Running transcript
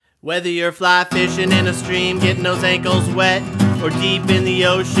Whether you're fly fishing in a stream, getting those ankles wet, or deep in the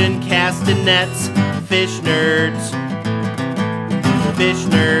ocean casting nets, fish nerds. Fish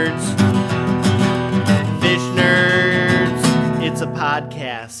nerds. Fish nerds. It's a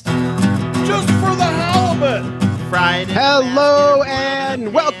podcast. Just for the halibut. Friday. Hello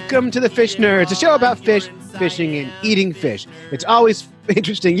and welcome to the Fish Nerds, a show about fish, fishing, and eating fish. It's always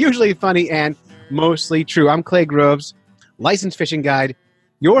interesting, usually funny, and mostly true. I'm Clay Groves, licensed fishing guide,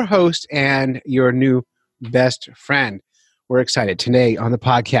 your host and your new best friend. We're excited. Today on the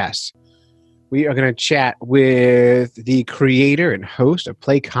podcast, we are going to chat with the creator and host of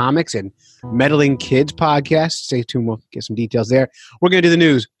Play Comics and Meddling Kids podcast. Stay tuned. We'll get some details there. We're going to do the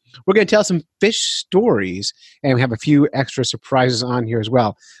news. We're going to tell some fish stories, and we have a few extra surprises on here as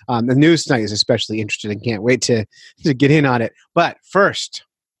well. The news tonight is especially interesting. I can't wait to get in on it. But first,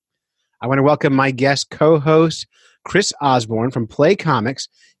 I want to welcome my guest co-host, Chris Osborne from Play Comics.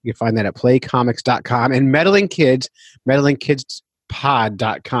 You can find that at playcomics.com, and Meddling Kids,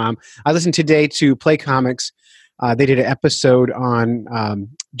 meddlingkidspod.com. I listened today to Play Comics. They did an episode on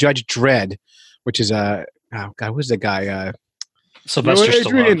Judge Dredd, which is who's the guy? Sylvester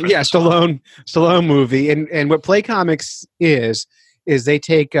Stallone. Yeah, Stallone movie. And what Play Comics is they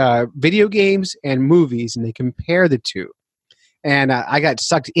take video games and movies and they compare the two. And I got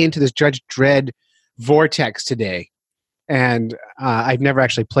sucked into this Judge Dredd vortex today. And I've never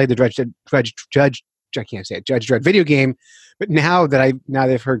actually played the Judge Dredd video game. But now that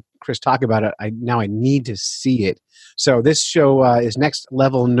I've heard Chris talk about it, I need to see it. So this show is next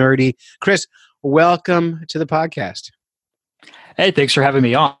level nerdy. Chris, welcome to the podcast. Hey, thanks for having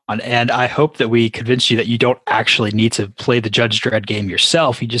me on. And I hope that we convinced you that you don't actually need to play the Judge Dredd game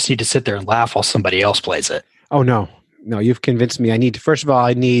yourself. You just need to sit there and laugh while somebody else plays it. Oh, no, you've convinced me. I need 7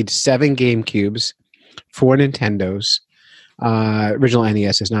 GameCubes, 4 Nintendos, original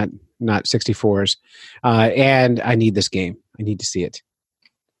NES is not 64s, and I need this game. I need to see it.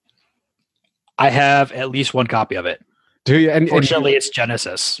 I have at least one copy of it. Do you? Unfortunately, it's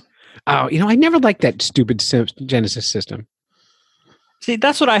Genesis. Oh, I never liked that stupid Genesis system. See,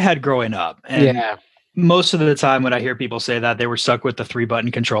 that's what I had growing up. And yeah. Most of the time when I hear people say that, they were stuck with the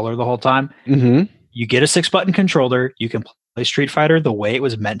 3-button controller the whole time. Mm-hmm. You get a 6-button controller, you can play Street Fighter the way it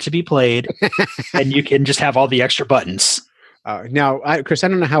was meant to be played, and you can just have all the extra buttons. Now, Chris, I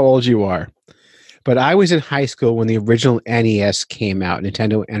don't know how old you are, but I was in high school when the original NES came out,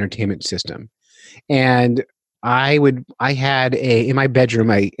 Nintendo Entertainment System. And I had in my bedroom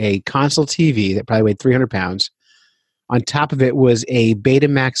a console TV that probably weighed 300 pounds. On top of it was a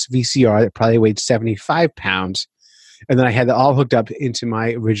Betamax VCR that probably weighed 75 pounds. And then I had that all hooked up into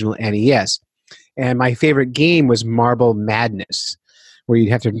my original NES. And my favorite game was Marble Madness, where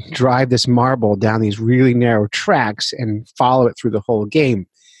you'd have to drive this marble down these really narrow tracks and follow it through the whole game.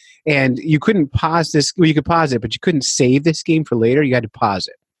 And you couldn't pause this. Well, you could pause it, but you couldn't save this game for later. You had to pause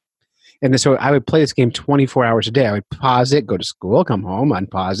it. And so I would play this game 24 hours a day. I would pause it, go to school, come home,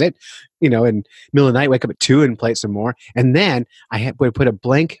 unpause it, in the middle of the night, wake up at 2 and play it some more. And then would put a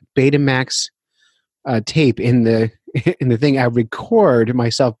blank Betamax tape in the thing. I would record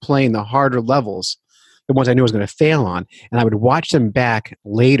myself playing the harder levels, the ones I knew I was going to fail on, and I would watch them back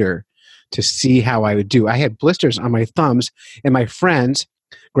later to see how I would do. I had blisters on my thumbs, and my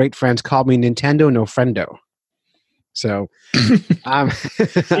great friends, called me Nintendo No Friendo. So, I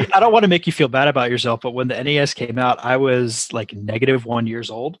don't want to make you feel bad about yourself, but when the NES came out, I was like -1 years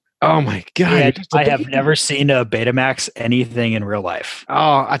old. Oh my God. I have never seen a Betamax anything in real life.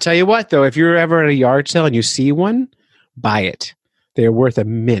 Oh, I'll tell you what, though, if you're ever at a yard sale and you see one, buy it. They're worth a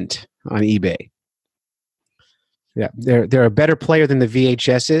mint on eBay. Yeah, they're a better player than the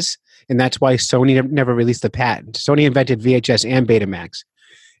VHSs, and that's why Sony never released the patent. Sony invented VHS and Betamax,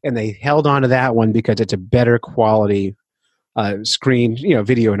 and they held on to that one because it's a better quality screen,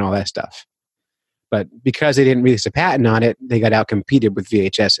 video and all that stuff. But because they didn't release a patent on it, they got outcompeted with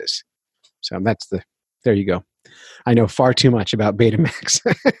VHSs. So there you go. I know far too much about Betamax.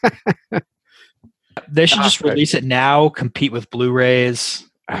 They should just release it now, compete with Blu-rays.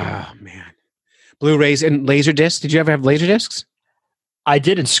 Oh, man. Blu-rays and Laserdiscs. Did you ever have Laserdiscs? I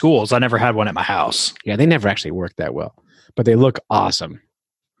did in schools. I never had one at my house. Yeah, they never actually worked that well. But they look awesome.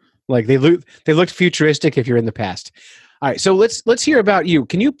 Like they looked futuristic if you're in the past. All right, so let's hear about you.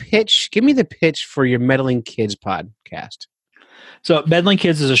 Can you give me the pitch for your Meddling Kids podcast? So Meddling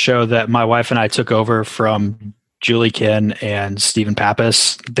Kids is a show that my wife and I took over from Julie Kin and Stephen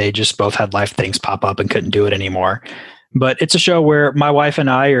Pappas. They just both had life things pop up and couldn't do it anymore. But it's a show where my wife and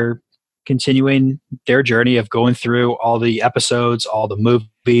I are continuing their journey of going through all the episodes, all the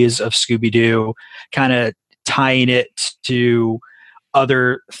movies of Scooby-Doo, kind of tying it to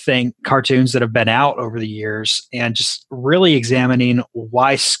other cartoons that have been out over the years, and just really examining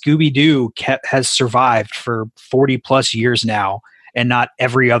why Scooby-Doo has survived for 40 plus years now, and not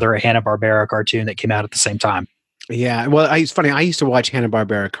every other Hanna-Barbera cartoon that came out at the same time. Yeah, well, it's funny. I used to watch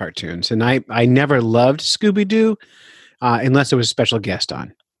Hanna-Barbera cartoons, and I never loved Scooby-Doo unless there was a special guest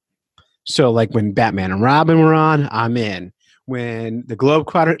on. So, like when Batman and Robin were on, I'm in. When the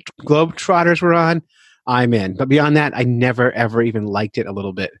Globetrotters were on, I'm in. But beyond that, I never, ever even liked it a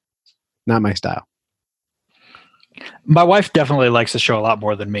little bit. Not my style. My wife definitely likes the show a lot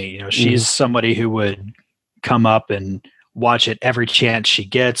more than me. You know, she's somebody who would come up and watch it every chance she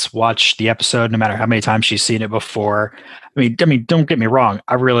gets, watch the episode no matter how many times she's seen it before. I mean, don't get me wrong.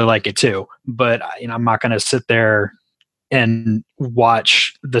 I really like it too. But, you know, I'm not going to sit there and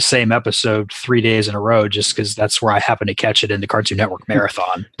watch the same episode 3 days in a row just because that's where I happen to catch it in the Cartoon Network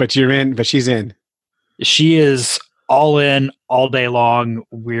marathon. But you're in, but she's in. She is all in all day long.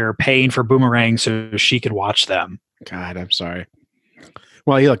 We're paying for Boomerang so she can watch them. God, I'm sorry.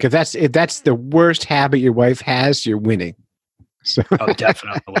 Well, look, if that's the worst habit your wife has, you're winning. So. Oh,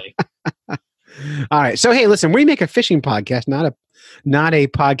 definitely. All right. So, hey, listen, we make a fishing podcast, not a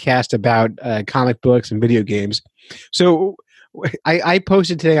podcast about comic books and video games. So I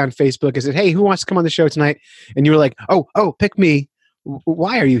posted today on Facebook. I said, hey, who wants to come on the show tonight? And you were like, oh, pick me.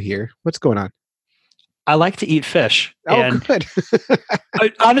 Why are you here? What's going on? I like to eat fish. Oh, good.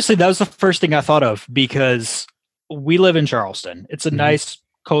 Honestly, that was the first thing I thought of because we live in Charleston. It's a nice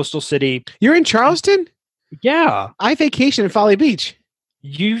coastal city. You're in Charleston? Yeah. I vacation at Folly Beach.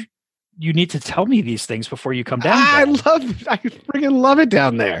 You need to tell me these things before you come down. I freaking love it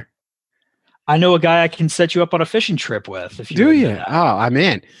down there. I know a guy I can set you up on a fishing trip with. If you do you? Oh, I'm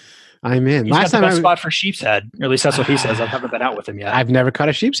in. He's last time the best spot for sheep's head, or at least that's what he says. I haven't been out with him yet. I've never caught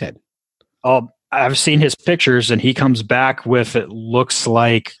a sheep's head. Oh, I've seen his pictures, and he comes back with it looks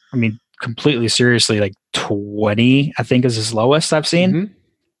like, I mean, completely seriously, like 20, I think is his lowest I've seen.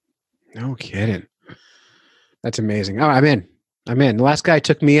 Mm-hmm. No kidding. That's amazing. Oh, I'm in. The last guy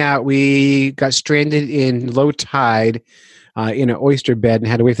took me out. We got stranded in low tide in an oyster bed and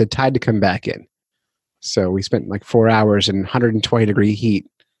had to wait for the tide to come back in. So we spent like 4 hours in 120-degree heat.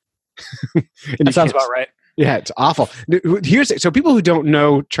 That sounds about right. Yeah, it's awful. So people who don't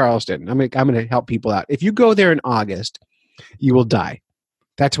know Charleston, I'm going to help people out. If you go there in August, you will die.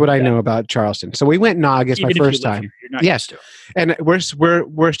 That's what I know about Charleston. So we went in August, my first time. You're not used to it. And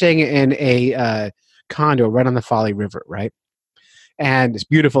we're staying in a condo right on the Folly River, right? And it's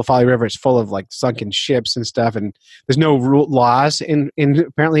beautiful. Folly River. It's full of like sunken ships and stuff. And there's no laws in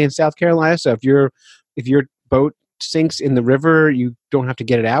apparently in South Carolina. So if your boat sinks in the river, you don't have to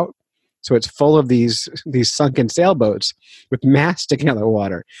get it out. So it's full of these sunken sailboats with masts sticking out of the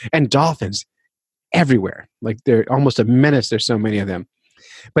water and dolphins everywhere. Like they're almost a menace. There's so many of them.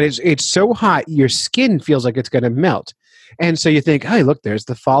 But it's so hot, your skin feels like it's going to melt. And so you think, hey, look, there's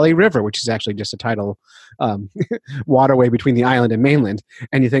the Folly River, which is actually just a tidal waterway between the island and mainland.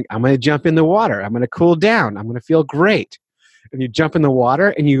 And you think, I'm going to jump in the water. I'm going to cool down. I'm going to feel great. And you jump in the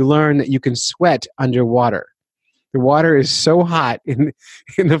water and you learn that you can sweat underwater. The water is so hot in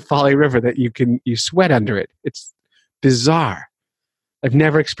the Folly River that you sweat under it. It's bizarre. I've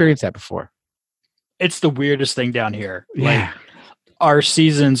never experienced that before. It's the weirdest thing down here. Yeah. Like, our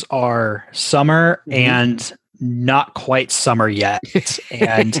seasons are summer and not quite summer yet.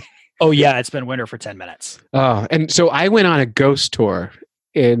 And oh yeah, it's been winter for 10 minutes. Oh, and so I went on a ghost tour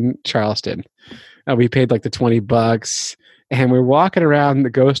in Charleston. We paid like the $20 and we're walking around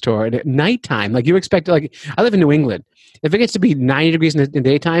the ghost tour, and at nighttime, like you expect, like I live in New England. If it gets to be 90 degrees in the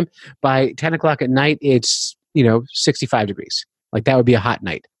daytime, by 10 o'clock at night, it's 65 degrees. Like that would be a hot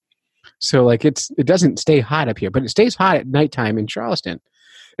night. So like it doesn't stay hot up here, but it stays hot at nighttime in Charleston.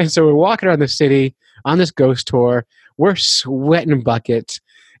 And so we're walking around the city on this ghost tour. We're sweating buckets.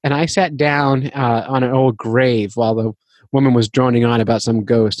 And I sat down on an old grave while the woman was droning on about some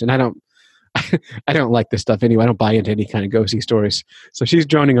ghost. And I don't like this stuff anyway. I don't buy into any kind of ghosty stories. So she's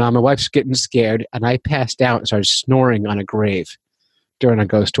droning on. My wife's getting scared. And I passed out and started snoring on a grave during a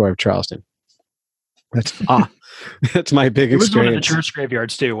ghost tour of Charleston. That's my big experience. It was one of the church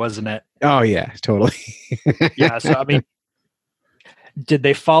graveyards too, wasn't it? Oh yeah, totally. Yeah. So I mean, did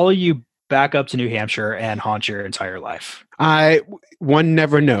they follow you back up to New Hampshire and haunt your entire life? One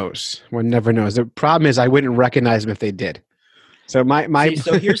never knows. One never knows. The problem is I wouldn't recognize them if they did. So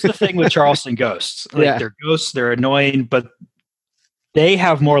so here's the thing with Charleston ghosts. Like they're ghosts, they're annoying, but they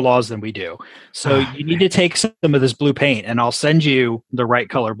have more laws than we do. So you need to take some of this blue paint, and I'll send you the right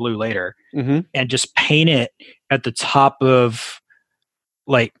color blue later, and just paint it at the top of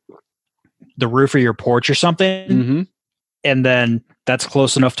like the roof of your porch or something. And then that's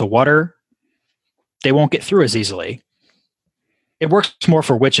close enough to water, they won't get through as easily. It works more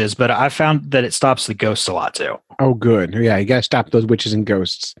for witches, but I found that it stops the ghosts a lot too. Oh, good. Yeah, you got to stop those witches and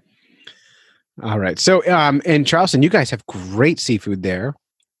ghosts. All right. So, in Charleston, you guys have great seafood there.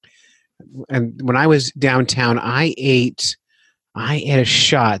 And when I was downtown, I ate a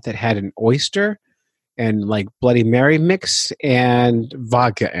shot that had an oyster and like Bloody Mary mix and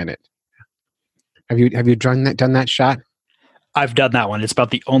vodka in it. Have you done that shot? I've done that one. It's about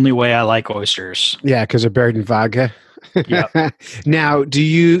the only way I like oysters. Yeah, because they're buried in vodka. Yep. Now, do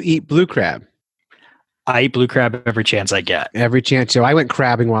you eat blue crab? I eat blue crab every chance I get. Every chance. So I went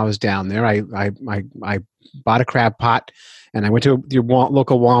crabbing while I was down there. I bought a crab pot, and I went to your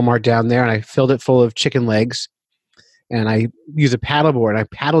local Walmart down there, and I filled it full of chicken legs, and I used a paddleboard. I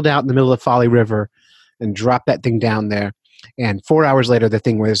paddled out in the middle of the Folly River and dropped that thing down there. And 4 hours later, the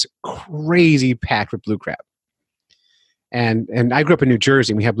thing was crazy packed with blue crab. And I grew up in New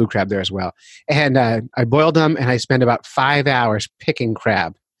Jersey, and we have blue crab there as well. And I boiled them, and I spent about 5 hours picking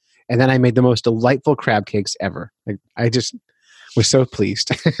crab. And then I made the most delightful crab cakes ever. I just was so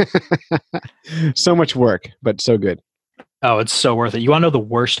pleased. So much work, but so good. Oh, it's so worth it. You want to know the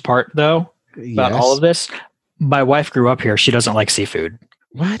worst part, though, about all of this? My wife grew up here. She doesn't like seafood.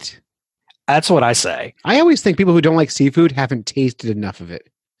 What? That's what I say. I always think people who don't like seafood haven't tasted enough of it.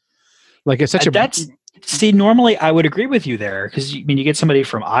 Like it's such See, normally I would agree with you there because you get somebody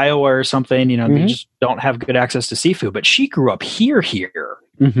from Iowa or something, they just don't have good access to seafood. But she grew up here,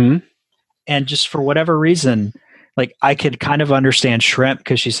 mm-hmm. And just for whatever reason, like I could kind of understand shrimp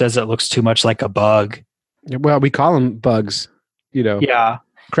because she says it looks too much like a bug. Well, we call them bugs, Yeah,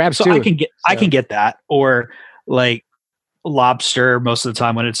 crabs so too. I can get that, or like lobster. Most of the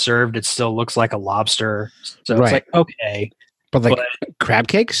time when it's served, it still looks like a lobster. So it's like okay, but crab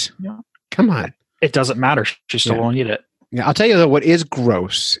cakes. Yeah. Come on. It doesn't matter. She still won't eat it. Yeah, I'll tell you though, what is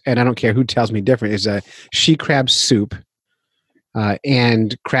gross, and I don't care who tells me different, is a she crab soup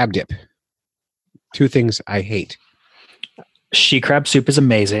and crab dip. Two things I hate. She crab soup is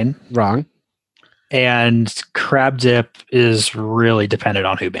amazing. Wrong. And crab dip is really dependent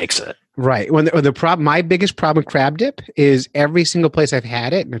on who makes it. Right. When the problem, my biggest problem with crab dip is every single place I've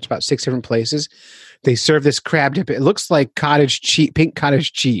had it, and it's about 6 different places, they serve this crab dip. It looks like pink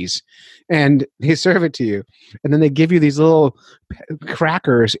cottage cheese, and they serve it to you, and then they give you these little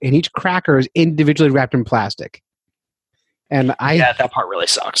crackers, and each cracker is individually wrapped in plastic. And that part really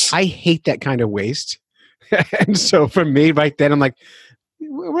sucks. I hate that kind of waste. And so for me, right then, I'm like,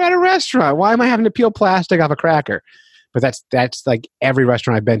 we're at a restaurant. Why am I having to peel plastic off a cracker? But that's like every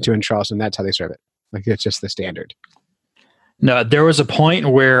restaurant I've been to in Charleston. That's how they serve it. Like it's just the standard. No, there was a point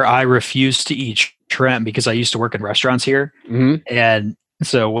where I refused to eat shrimp because I used to work in restaurants here. Mm-hmm. And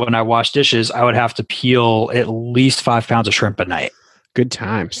so when I wash dishes, I would have to peel at least 5 pounds of shrimp a night. Good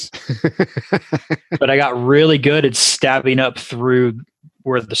times. But I got really good at stabbing up through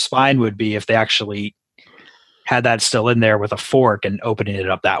where the spine would be if they actually had that still in there with a fork and opening it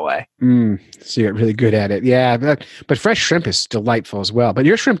up that way. So you're really good at it. Yeah. But fresh shrimp is delightful as well. But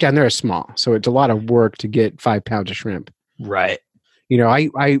your shrimp down there is small. So it's a lot of work to get 5 pounds of shrimp. Right.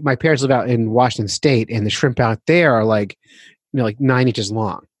 My parents live out in Washington State, and the shrimp out there are like 9 inches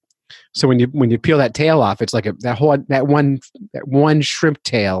long. So when you peel that tail off, it's like that one shrimp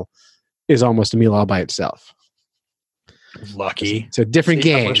tail is almost a meal all by itself. Lucky. It's a different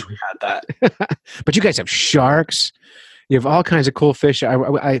game. I wish we had that. But you guys have sharks. You have all kinds of cool fish.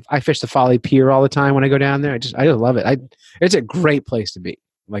 I fish the Folly Pier all the time when I go down there. I just love it. It's a great place to be.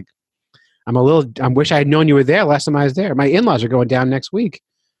 Like I wish I had known you were there last time I was there. My in-laws are going down next week,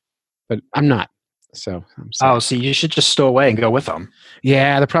 but I'm not. So I'm sorry. So you should just stow away and go with them.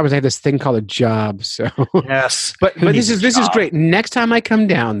 Yeah, the problem is I have this thing called a job. So yes, but this is great. Next time I come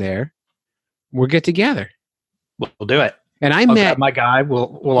down there, we'll get together. We'll do it. And I'll grab my guy.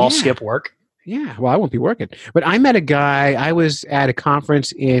 We'll all skip work. Yeah, well, I won't be working. But I met a guy. I was at a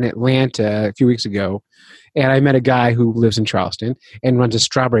conference in Atlanta a few weeks ago, and I met a guy who lives in Charleston and runs a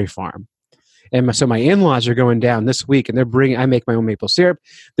strawberry farm. And so my in-laws are going down this week, and I make my own maple syrup.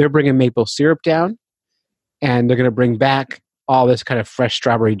 They're bringing maple syrup down, and they're going to bring back all this kind of fresh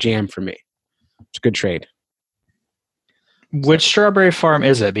strawberry jam for me. It's a good trade. Which strawberry farm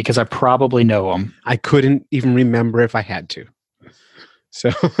is it? Because I probably know them. I couldn't even remember if I had to.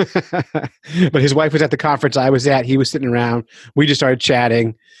 So, but his wife was at the conference I was at. He was sitting around. We just started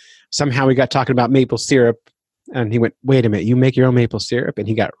chatting. Somehow we got talking about maple syrup, and he went, "Wait a minute, you make your own maple syrup?" And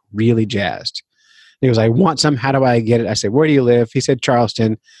he got really jazzed. He goes, "I want some. How do I get it?" I said, "Where do you live?" He said,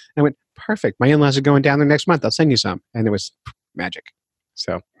 "Charleston." I went, "Perfect. My in-laws are going down there next month. I'll send you some." And it was magic.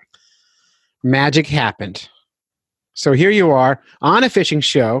 So magic happened. So here you are on a fishing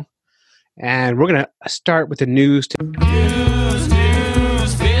show, and we're going to start with the news.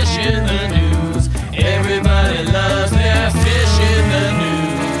 News, fish in the news. Everybody loves their fish in the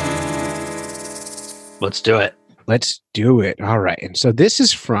news. Let's do it. Let's do it. All right. And so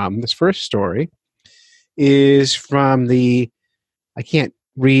this first story is from I can't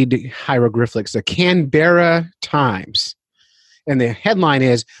read hieroglyphics, the Canberra Times. And the headline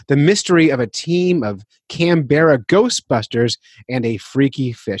is "The Mystery of a Team of Canberra Ghostbusters and a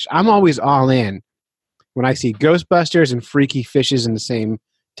Freaky Fish." I'm always all in when I see Ghostbusters and freaky fishes in the same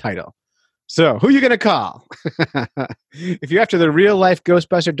title. So, who are you going to call? If you're after the real-life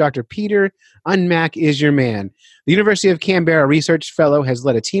Ghostbuster, Dr. Peter Unmack is your man. The University of Canberra research fellow has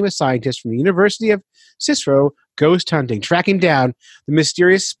led a team of scientists from the University of Cicero ghost hunting, tracking down the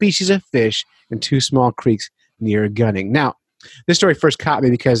mysterious species of fish in two small creeks near Gunning. Now, this story first caught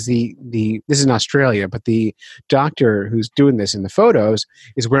me because this is in Australia, but the doctor who's doing this in the photos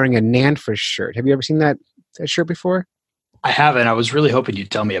is wearing a NANFA shirt. Have you ever seen that shirt before? I haven't. I was really hoping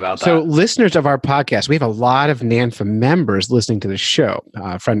you'd tell me about that. So listeners of our podcast, we have a lot of NANFA members listening to the show.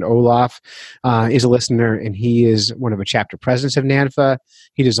 Friend Olaf is a listener, and he is one of the chapter presidents of NANFA.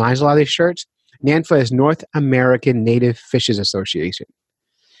 He designs a lot of these shirts. NANFA is North American Native Fishes Association.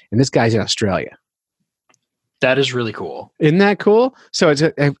 And this guy's in Australia. That is really cool. Isn't that cool? So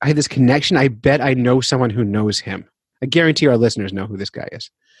I had this connection. I bet I know someone who knows him. I guarantee our listeners know who this guy is.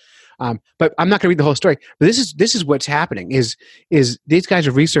 But I'm not going to read the whole story. But this is what's happening is these guys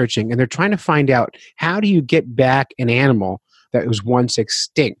are researching, and they're trying to find out, how do you get back an animal that was once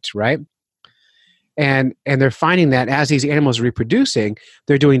extinct, right? And they're finding that as these animals are reproducing,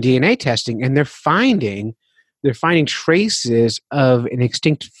 they're doing DNA testing, and they're finding traces of an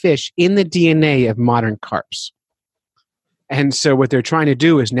extinct fish in the DNA of modern carps. And so what they're trying to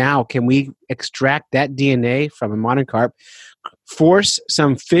do is, now, can we extract that DNA from a modern carp, force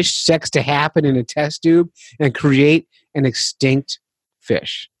some fish sex to happen in a test tube, and create an extinct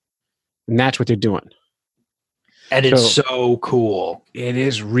fish? And that's what they're doing. And it's so cool. It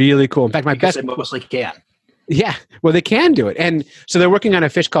is really cool. In fact, because they mostly can. Yeah, well, they can do it, and so they're working on a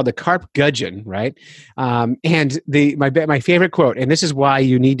fish called the carp gudgeon, right? And my favorite quote, and this is why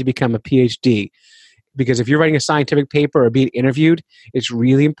you need to become a PhD, because if you're writing a scientific paper or being interviewed, it's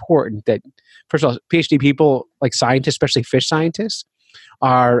really important that, first of all, PhD people, like scientists, especially fish scientists,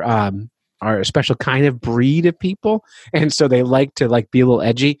 are a special kind of breed of people, and so they like to be a little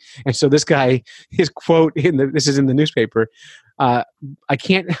edgy. And so this guy, his quote this is in the newspaper. I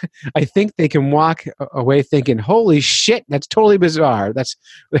think they can walk away thinking, "Holy shit, that's totally bizarre." That's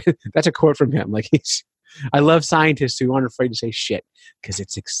a quote from him. I love scientists who aren't afraid to say shit because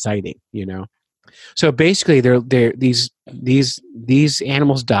it's exciting, you know. So basically, these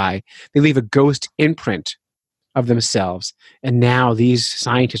animals die. They leave a ghost imprint of themselves, and now these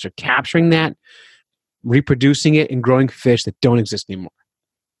scientists are capturing that, reproducing it, and growing fish that don't exist anymore.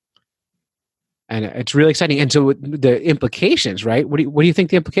 And it's really exciting. And so the implications, right? What do you think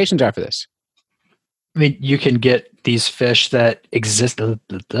the implications are for this? I mean, you can get these fish that exist. You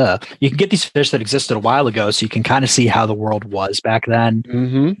can get these fish that existed a while ago, so you can kind of see how the world was back then.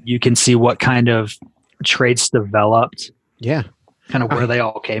 Mm-hmm. You can see what kind of traits developed. Yeah. Kind of where they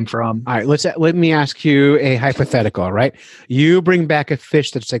all came from. All right, let me ask you a hypothetical, all right? You bring back a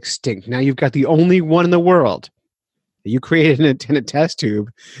fish that's extinct. Now you've got the only one in the world that you created in a test tube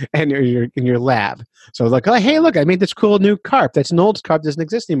and in your lab. So oh, hey, look, I made this cool new carp. That's an old carp that doesn't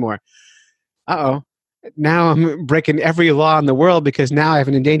exist anymore. Uh-oh. Now I'm breaking every law in the world because now I have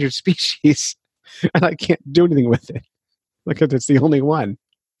an endangered species and I can't do anything with it because it's the only one.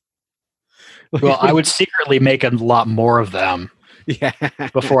 Well, I would secretly make a lot more of them. Yeah.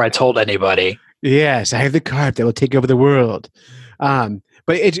 Before I told anybody. Yes, I have the carp that will take over the world.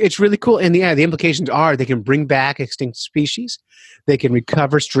 But it's really cool. And the implications are they can bring back extinct species. They can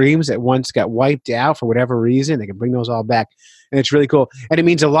recover streams that once got wiped out for whatever reason. They can bring those all back. And it's really cool. And it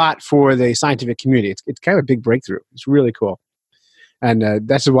means a lot for the scientific community. It's kind of a big breakthrough. It's really cool. And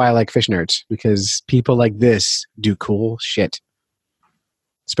that's why I like Fish Nerds, because people like this do cool shit,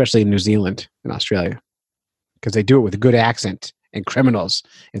 especially in New Zealand and Australia, because they do it with a good accent and criminals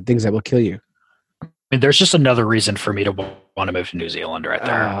and things that will kill you. I mean, there's just another reason for me to want to move to New Zealand right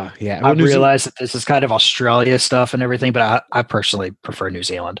there. Yeah. I realize that this is kind of Australia stuff and everything, but I personally prefer New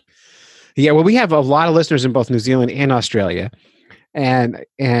Zealand. Yeah, well, we have a lot of listeners in both New Zealand and Australia, and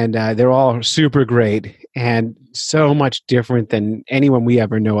they're all super great and so much different than anyone we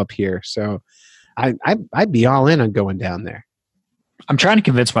ever know up here. So I'd be all in on going down there. I'm trying to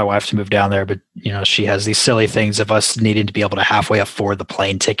convince my wife to move down there, but she has these silly things of us needing to be able to halfway afford the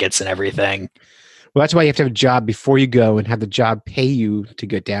plane tickets and everything. Well, that's why you have to have a job before you go and have the job pay you to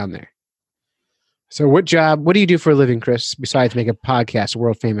get down there. So what do you do for a living, Chris, besides make a podcast, a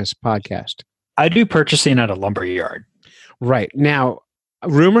world famous podcast? I do purchasing at a lumber yard. Right. Now,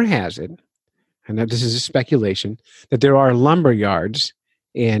 rumor has it, and this is a speculation, that there are lumber yards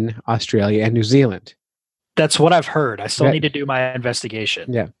in Australia and New Zealand. That's what I've heard. I still Right. need to do my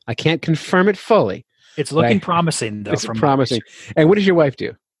investigation. Yeah. I can't confirm it fully. It's looking Right. promising, though. It's from my promising. research. And what does your wife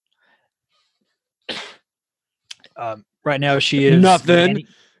do? Right now, she is Nothing.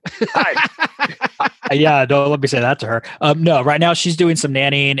 Yeah, don't let me say that to her. No, right now she's doing some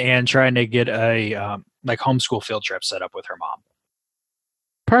nannying and trying to get a like homeschool field trip set up with her mom.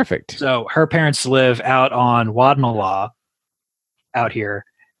 Perfect. So her parents live out on Wadmalaw out here,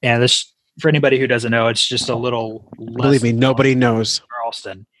 and this for anybody who doesn't know, it's just a little. Believe me, nobody knows.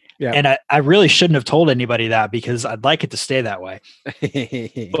 Charleston. Yeah. And I really shouldn't have told anybody that because I'd like it to stay that way.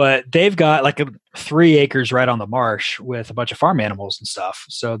 But they've got like 3 acres right on the marsh with a bunch of farm animals and stuff.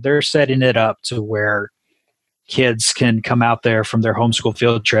 So they're setting it up to where kids can come out there from their homeschool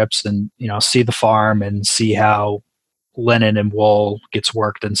field trips and, see the farm and see how linen and wool gets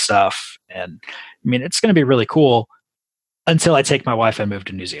worked and stuff. And I mean, it's going to be really cool until I take my wife and move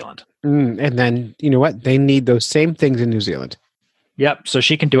to New Zealand. And then, you know what? They need those same things in New Zealand. Yep. So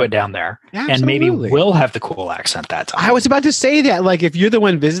she can do it down there. And maybe Absolutely. we'll have the cool accent that time. I was about to say that. Like, if you're the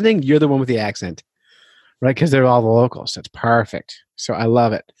one visiting, you're the one with the accent, right? Because they're all the locals. That's perfect. So I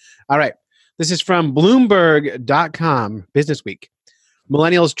love it. All right. This is from Bloomberg.com, Business Week.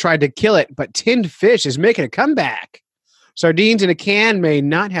 Millennials tried to kill it, but tinned fish is making a comeback. Sardines in a can may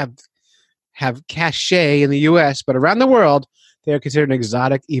not have cachet in the U.S., but around the world, they are considered an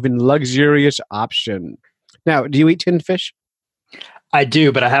exotic, even luxurious option. Now, do you eat tinned fish? I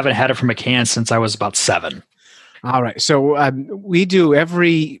do, but I haven't had it from a can since I was about 7. All right. So we do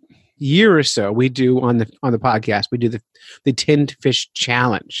every year or so. We do on the podcast. We do the tinned fish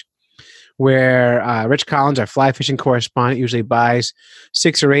challenge, where Rich Collins, our fly fishing correspondent, usually buys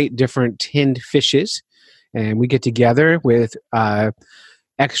 6 or 8 different tinned fishes, and we get together with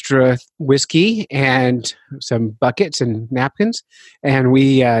extra whiskey and some buckets and napkins, and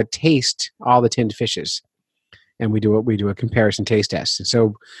we taste all the tinned fishes. And we do a comparison taste test. And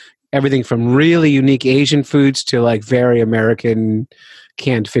so everything from really unique Asian foods to like very American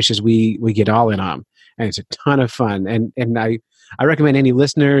canned fishes, we get all in on. And it's a ton of fun. And I recommend any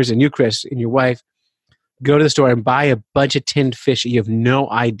listeners and you, Chris, and your wife, go to the store and buy a bunch of tinned fish that you have no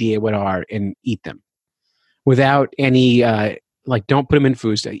idea what are and eat them without any, don't put them in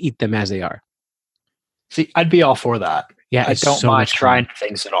foods, eat them as they are. See, I'd be all for that. Yeah, I it's don't so mind much trying fun.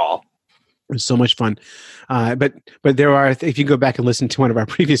 things at all. It's so much fun. But there are, if you go back and listen to one of our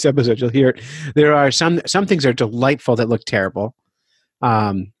previous episodes, you'll hear there are some things that are delightful that look terrible.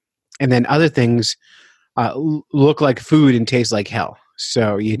 And then other things look like food and taste like hell.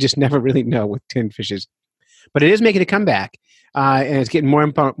 So you just never really know with tinned fishes. But it is making a comeback. And it's getting more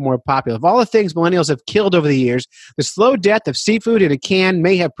and more popular. Of all the things millennials have killed over the years, the slow death of seafood in a can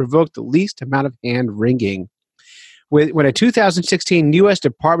may have provoked the least amount of hand-wringing. When a 2016 U.S.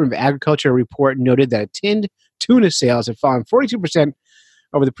 Department of Agriculture report noted that tinned tuna sales had fallen 42%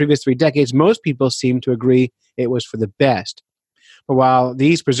 over the previous 3 decades, most people seem to agree it was for the best. But while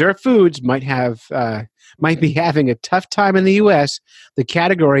these preserved foods might be having a tough time in the U.S., the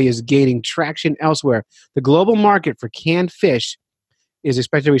category is gaining traction elsewhere. The global market for canned fish is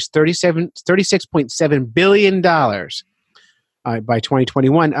expected to reach $36.7 billion by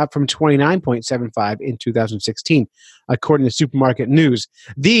 2021, up from 29.75 in 2016, according to Supermarket News,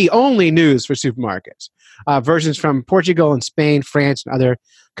 the only news for supermarkets. Versions from Portugal and Spain, France, and other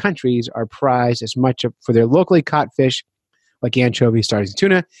countries are prized as much for their locally caught fish, like anchovies, sardines, and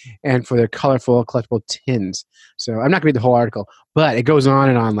tuna, and for their colorful collectible tins. So I'm not going to read the whole article, but it goes on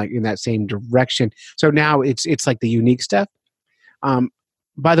and on, like in that same direction. So now it's like the unique stuff.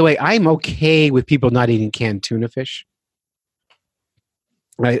 By the way, I'm okay with people not eating canned tuna fish.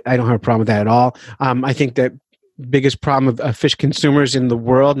 I don't have a problem with that at all. I think that biggest problem of fish consumers in the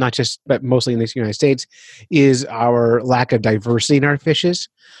world, not just, but mostly in the United States, is our lack of diversity in our fishes.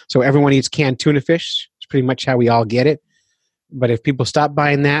 So everyone eats canned tuna fish. It's pretty much how we all get it. But if people stop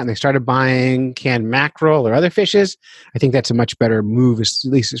buying that and they started buying canned mackerel or other fishes, I think that's a much better move, at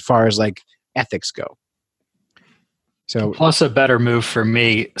least as far as like ethics go. So Plus a better move for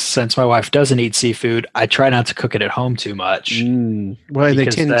me, since my wife doesn't eat seafood, I try not to cook it at home too much. Well, they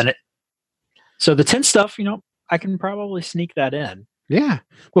because tend, then so the tin stuff, I can probably sneak that in. yeah.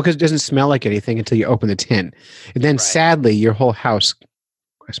 Well, because it doesn't smell like anything until you open the tin. And then Right. sadly, your whole house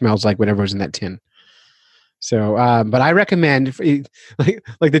smells like whatever was in that tin. So, but I recommend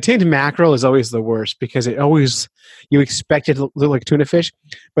like the tinned mackerel is always the worst because you expect it to look like tuna fish,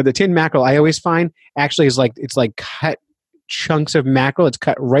 but the tinned mackerel I always find actually is like it's like cut chunks of mackerel. It's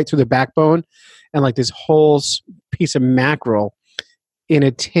cut right through the backbone, and like this whole piece of mackerel in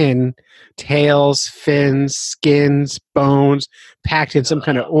a tin, tails, fins, skins, bones, packed in some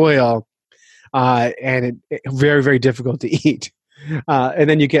kind of oil, and very, very difficult to eat. And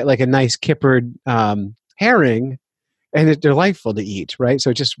then you get like a nice kippered herring, and it's delightful to eat, right?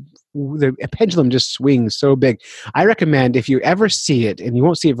 So the pendulum just swings so big. I recommend if you ever see it, and you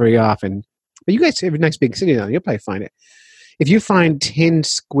won't see it very often, but you guys have a nice big city now, you'll probably find it. If you find tinned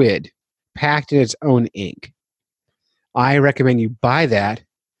squid packed in its own ink, I recommend you buy that.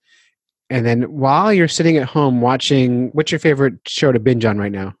 And then while you're sitting at home watching, what's your favorite show to binge on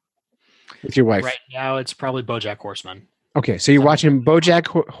right now with your wife? Right now, it's probably BoJack Horseman. Okay, so you're watching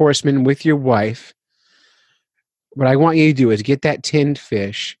BoJack Horseman with your wife. What I want you to do is get that tinned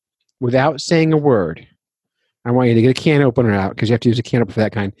fish without saying a word. I want you to get a can opener out because you have to use a can opener for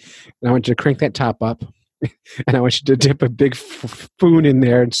that kind. And I want you to crank that top up. And I want you to dip a big spoon in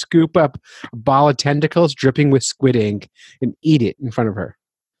there and scoop up a ball of tentacles dripping with squid ink and eat it in front of her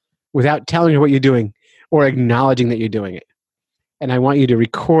without telling her what you're doing or acknowledging that you're doing it. And I want you to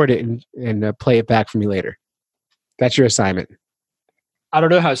record it and play it back for me later. That's your assignment. I don't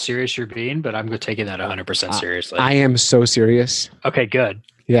know how serious you're being, but I'm going to take that 100% seriously. I am so serious. Okay, good.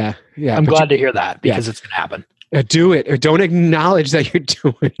 Yeah. I'm glad to hear that because it's going to happen. Do it. Or don't acknowledge that you're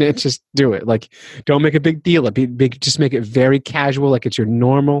doing it. Just do it. Like, don't make a big deal of it. Just make it very casual, like it's your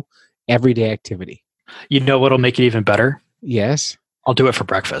normal, everyday activity. You know what'll make it even better? Yes. I'll do it for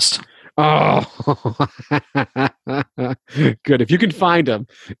breakfast. Oh, good. If you can find them,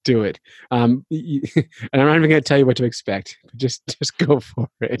 do it. And I'm not even going to tell you what to expect. Just go for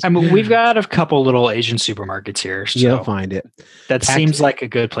it. I mean, we've got a couple little Asian supermarkets here. So you'll find it. That seems like a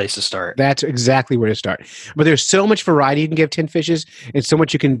good place to start. That's exactly where to start. But there's so much variety you can give tinned fishes and so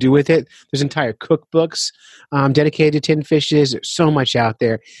much you can do with it. There's entire cookbooks dedicated to tinned fishes. There's so much out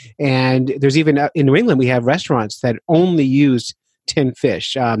there. And there's even in New England, we have restaurants that only use tinned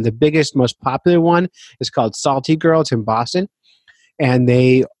fish. The biggest, most popular one is called Salty Girl. It's in Boston, and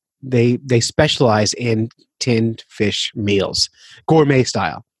they specialize in tinned fish meals, gourmet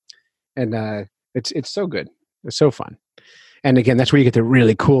style, and it's so good. It's so fun, and again, that's where you get the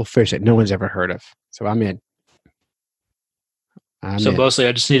really cool fish that no one's ever heard of. So I'm in. Mostly,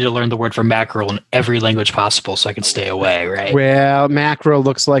 I just need to learn the word for mackerel in every language possible so I can stay away. Right? Well, mackerel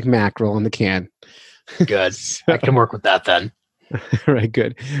looks like mackerel in the can. Good. I can work with that then. All right,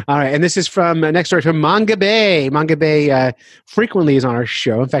 good. All right, and this is from next story from Manga Bay. Manga Bay frequently is on our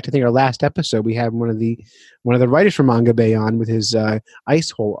show. In fact, I think our last episode we had one of the writers from Manga Bay on with his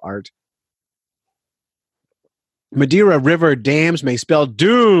ice hole art. Madeira River dams may spell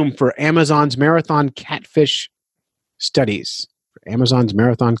doom for Amazon's marathon catfish studies. Amazon's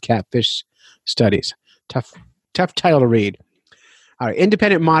marathon catfish studies. Tough title to read. All right,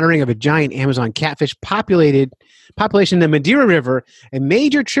 independent monitoring of a giant Amazon catfish population in the Madeira River, a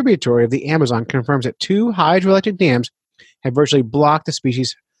major tributary of the Amazon, confirms that 2 hydroelectric dams have virtually blocked the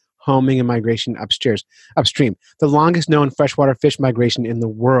species' homing and migration upstream, the longest known freshwater fish migration in the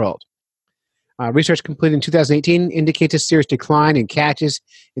world. Research completed in 2018 indicates a serious decline in catches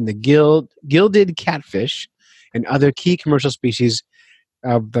in the gilded catfish and other key commercial species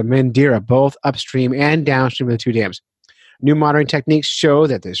of the Madeira, both upstream and downstream of the 2 dams. New monitoring techniques show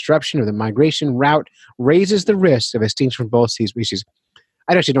that the disruption of the migration route raises the risk of extinction from both sea species.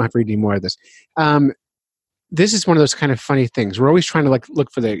 I actually don't have to read any more of this. This is one of those kind of funny things. We're always trying to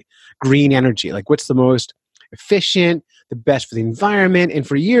look for the green energy, like what's the most efficient, the best for the environment. And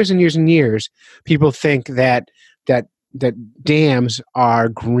for years and years and years, people think that dams are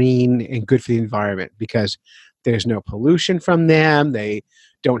green and good for the environment because there's no pollution from them. They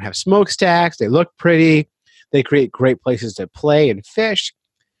don't have smokestacks. They look pretty. They create great places to play and fish,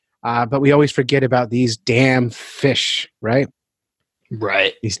 but we always forget about these damn fish, right?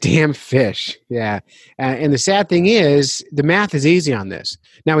 Right. These damn fish, yeah. And the sad thing is, the math is easy on this.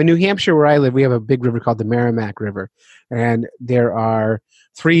 Now, in New Hampshire, where I live, we have a big river called the Merrimack River, and there are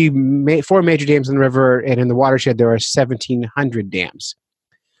 4 major dams in the river, and in the watershed, there are 1,700 dams,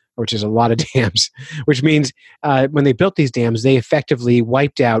 which is a lot of dams, which means when they built these dams, they effectively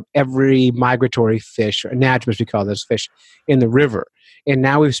wiped out every migratory fish, or anadromous we call those fish, in the river. And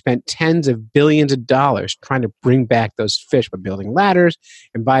now we've spent tens of billions of dollars trying to bring back those fish by building ladders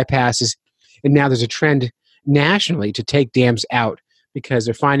and bypasses. And now there's a trend nationally to take dams out because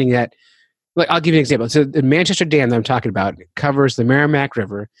they're finding that Like, I'll give you an example. So the Manchester Dam that I'm talking about covers the Merrimack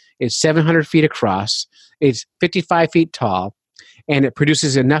River. It's 700 feet across. It's 55 feet tall, and it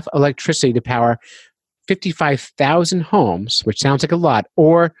produces enough electricity to power 55,000 homes, which sounds like a lot,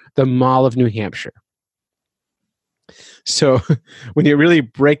 or the Mall of New Hampshire. So when you really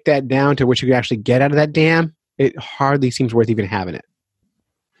break that down to what you can actually get out of that dam, it hardly seems worth even having it.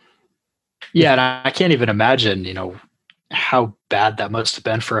 Yeah, and I can't even imagine, how bad that must have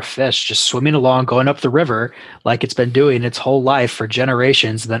been for a fish just swimming along, going up the river like it's been doing its whole life for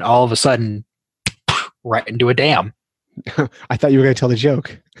generations, and then all of a sudden, right into a dam. I thought you were going to tell the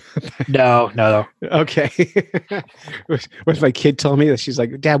joke. No. Okay. What's my kid told me that she's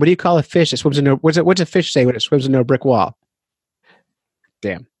like, Dad, what do you call a fish that swims in no? What's a fish say when it swims in no brick wall?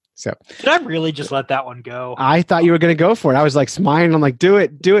 Damn. So did I really just let that one go? I thought you were going to go for it. I was like smiling. I'm like, do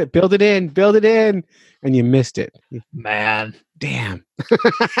it, build it in, and you missed it. Man, damn.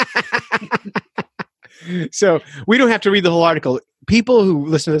 So we don't have to read the whole article. People who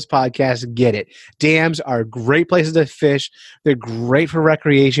listen to this podcast get it. Dams are great places to fish. They're great for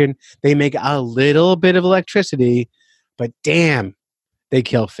recreation. They make a little bit of electricity, but damn, they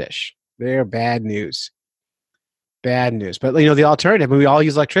kill fish. They're bad news. Bad news. But the alternative, we all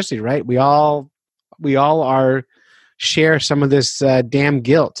use electricity, right? We all share some of this dam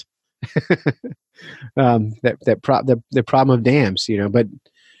guilt. The problem of dams, but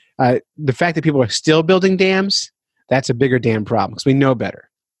the fact that people are still building dams, that's a bigger damn problem because we know better.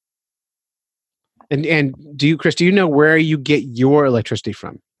 And Chris, do you know where you get your electricity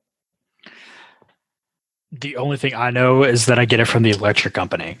from? The only thing I know is that I get it from the electric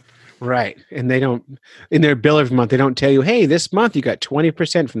company. Right. And they don't, in their bill every month, they don't tell you, hey, this month you got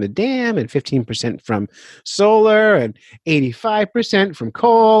 20% from the dam and 15% from solar and 85% from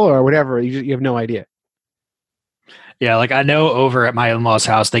coal or whatever. You have no idea. Yeah, like I know over at my in-laws'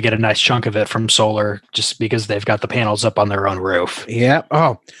 house, they get a nice chunk of it from solar just because they've got the panels up on their own roof. Yeah.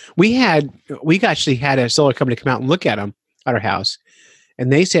 Oh, we actually had a solar company come out and look at them at our house.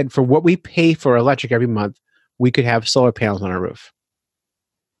 And they said for what we pay for electric every month, we could have solar panels on our roof.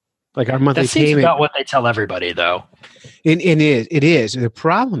 Like our monthly that seems payment. About what they tell everybody, though. It is. The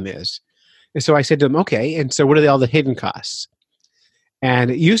problem is, and so I said to them, okay, and so what are all the hidden costs?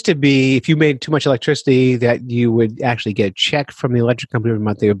 And it used to be if you made too much electricity that you would actually get a check from the electric company every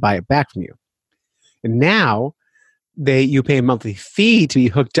month. They would buy it back from you. And now you pay a monthly fee to be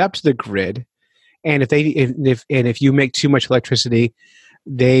hooked up to the grid. And if you make too much electricity,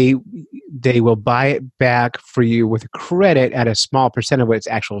 they will buy it back for you with a credit at a small percent of what its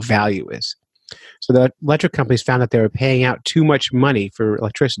actual value is. So the electric companies found that they were paying out too much money for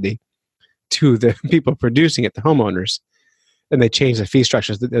electricity to the people producing it, the homeowners. And they changed the fee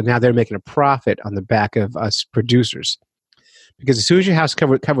structures. Now they're making a profit on the back of us producers. Because as soon as your house is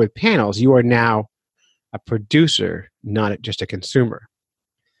covered with panels, you are now a producer, not just a consumer.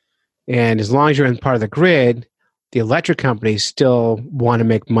 And as long as you're in part of the grid, the electric companies still want to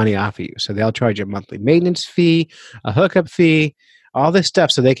make money off of you. So they'll charge you a monthly maintenance fee, a hookup fee, all this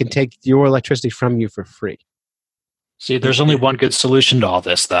stuff so they can take your electricity from you for free. See, there's only one good solution to all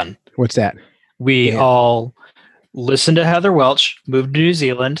this then. What's that? We all listen to Heather Welch, move to New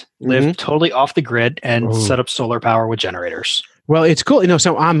Zealand, live totally off the grid, and set up solar power with generators. Well, it's cool.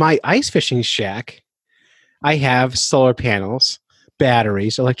 So on my ice fishing shack, I have solar panels,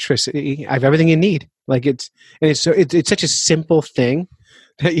 batteries, electricity. I have everything you need. It's such a simple thing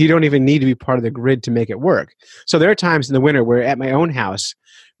that you don't even need to be part of the grid to make it work. So there are times in the winter where at my own house,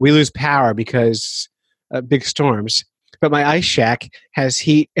 we lose power because of big storms, but my ice shack has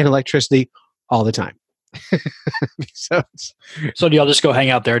heat and electricity all the time. So do y'all just go hang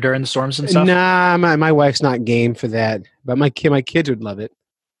out there during the storms and stuff? Nah, my wife's not game for that, but my kids would love it.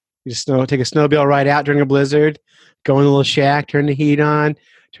 You just take a snowmobile ride out during a blizzard, go in a little shack, turn the heat on,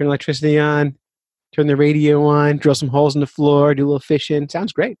 turn electricity on, turn the radio on, drill some holes in the floor, do a little fishing.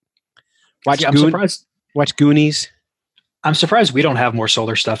 Sounds great. I'm surprised. Watch Goonies. I'm surprised we don't have more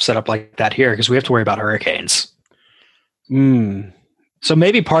solar stuff set up like that here because we have to worry about hurricanes. So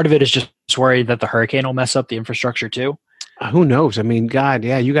maybe part of it is just worried that the hurricane will mess up the infrastructure too. Who knows? I mean, God,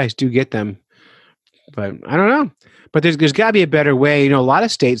 yeah, you guys do get them, but I don't know. But there's got to be a better way. A lot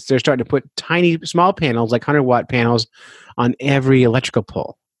of states, they're starting to put tiny, small panels, like 100-watt panels, on every electrical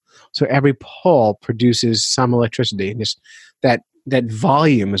pole. So every pole produces some electricity, and just that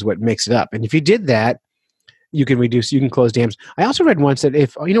volume is what makes it up. And if you did that, you can close dams. I also read once that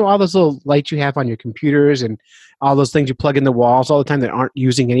if all those little lights you have on your computers and all those things you plug in the walls all the time that aren't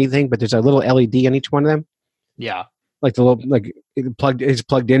using anything, but there's a little LED on each one of them. Yeah, like the little it's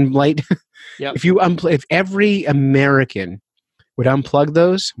plugged in light. Yeah. If every American would unplug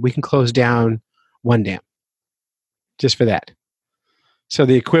those, we can close down one dam just for that. So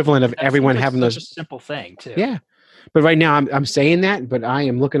the equivalent of everyone having such those. a simple thing too. Yeah. But right now I'm saying that, but I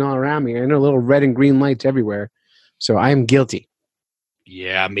am looking all around me. I know little red and green lights everywhere. So I am guilty.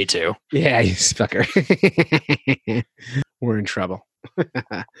 Yeah, me too. Yeah, you sucker. We're in trouble.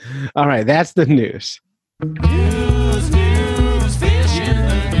 All right, that's the news. News, fish in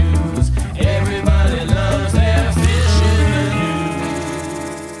the news. Everybody loves their fish in the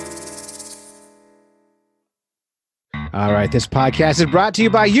news. All right, this podcast is brought to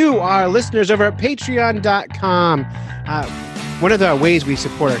you by you, our listeners over at patreon.com. One of the ways we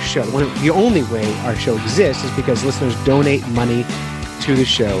support our show, the only way our show exists is because listeners donate money to the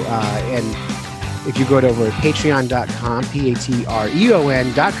show. And if you go to over at patreon.com,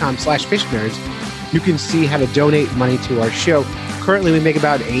 patreon.com/fishnerds, you can see how to donate money to our show. Currently, we make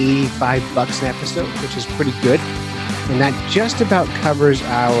about $85 an episode, which is pretty good. And that just about covers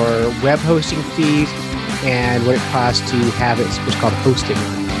our web hosting fees and what it costs to have it, what's called hosting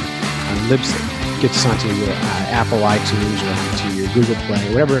on Libsyn. Gets us onto your Apple iTunes or onto your Google Play,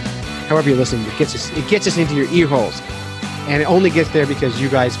 or whatever, however you're listening. It gets us into your ear holes. And it only gets there because you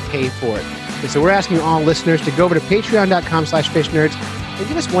guys pay for it. And so we're asking all listeners to go over to patreon.com/fishnerds and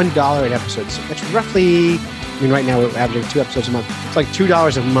give us $1 an episode. So that's roughly, right now we're averaging 2 episodes a month. It's like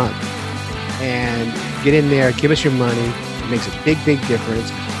 $2 a month. And get in there, give us your money. It makes a big, big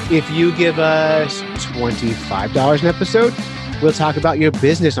difference. If you give us $25 an episode, we'll talk about your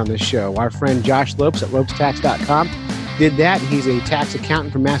business on this show. Our friend Josh Lopes at lopestax.com did that. He's a tax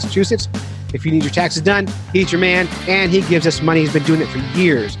accountant from Massachusetts. If you need your taxes done, he's your man, and he gives us money. He's been doing it for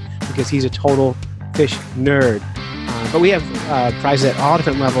years because he's a total fish nerd. But we have prizes at all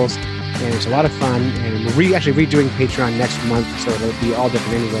different levels, and it's a lot of fun. And we're actually redoing Patreon next month, so it'll be all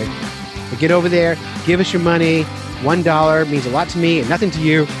different anyway. But get over there, give us your money. $1 means a lot to me and nothing to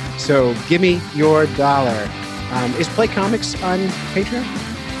you, so give me your dollar. Is Play Comics on Patreon?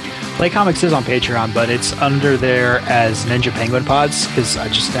 Play Comics is on Patreon, but it's under there as Ninja Penguin Pods because I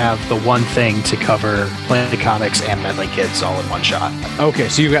just have the one thing to cover Play Comics and Meddling Kids all in one shot. Okay,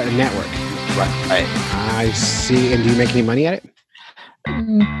 so you've got the network. Right. I see. And do you make any money at it?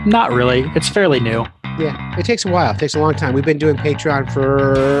 Not really. It's fairly new. Yeah, it takes a while. It takes a long time. We've been doing Patreon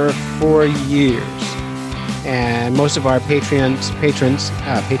for 4 years. And most of our patrons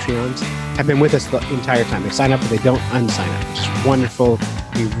have been with us the entire time. They sign up, but they don't unsign up, which is wonderful.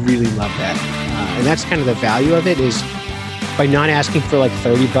 We really love that. And that's kind of the value of it is by not asking for like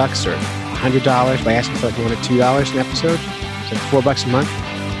 $30 or $100, by asking for like $1 or $2 an episode, so $4 a month.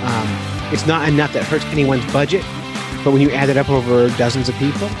 It's not enough that hurts anyone's budget, but when you add it up over dozens of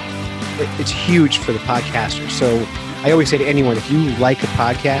people, it's huge for the podcaster. So I always say to anyone, if you like a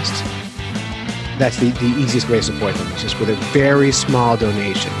podcast, that's the easiest way to support them. It's just with a very small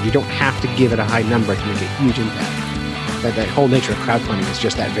donation. You don't have to give it a high number to make a huge impact. That whole nature of crowdfunding is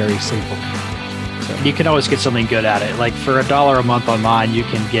just that very simple. So. You can always get something good at it. Like for $1 a month on mine, you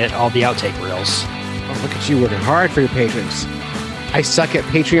can get all the outtake reels. Oh, look at you working hard for your patrons. I suck at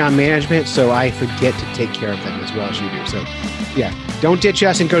Patreon management, so I forget to take care of them as well as you do. So, yeah, don't ditch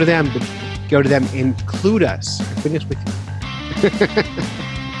us and go to them, but go to them, include us. Goodness with you.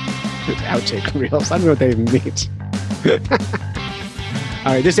 Outtake reels. I don't know what that even means.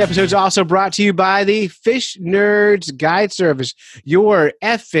 All right, this episode is also brought to you by the Fish Nerds Guide Service, your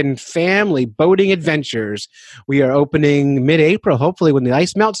effing family boating adventures. We are opening mid-April, hopefully when the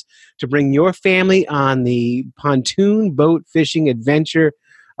ice melts, to bring your family on the pontoon boat fishing adventure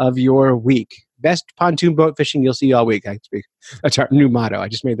of your week. Best pontoon boat fishing you'll see all week. That's our new motto. I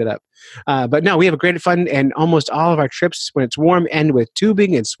just made that up. But no, we have a great fun, and almost all of our trips, when it's warm, end with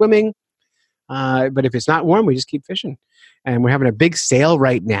tubing and swimming. But if it's not warm, we just keep fishing. And we're having a big sale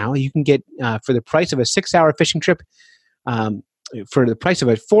right now. You can get, for the price of a 6-hour fishing trip, for the price of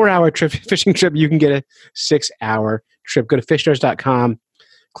a 4-hour fishing trip, you can get a 6-hour trip. Go to fishnerds.com,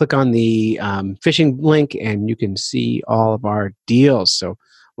 click on the fishing link, and you can see all of our deals. So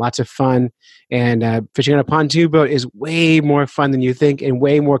lots of fun. And fishing on a pontoon boat is way more fun than you think and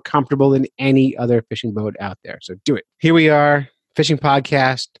way more comfortable than any other fishing boat out there. So do it. Here we are, Fishing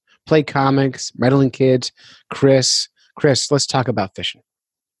Podcast, Play Comics, Meddling Kids, Chris, let's talk about fishing.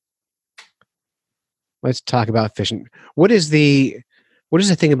 Let's talk about fishing. What is the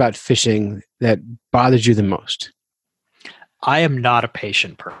thing about fishing that bothers you the most? I am not a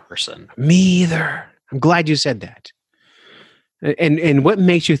patient person. Me either. I'm glad you said that. And what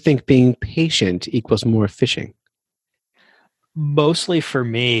makes you think being patient equals more fishing? Mostly for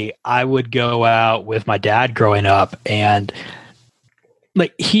me, I would go out with my dad growing up, and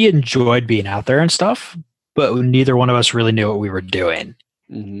like he enjoyed being out there and stuff, but neither one of us really knew what we were doing.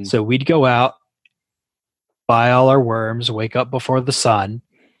 Mhm. So we'd go out, buy all our worms, wake up before the sun,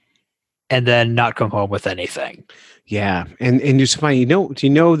 and then not come home with anything. Yeah, and it's funny. Do you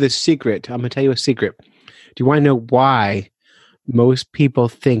know the secret? I'm gonna tell you a secret. Do you want to know why most people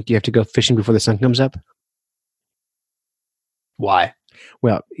think you have to go fishing before the sun comes up? Why?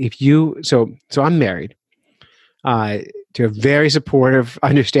 Well, so I'm married to a very supportive,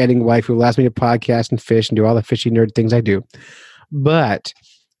 understanding wife who allows me to podcast and fish and do all the fishy nerd things I do. But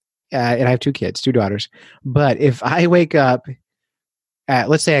and I have 2 kids, 2 daughters. But if I wake up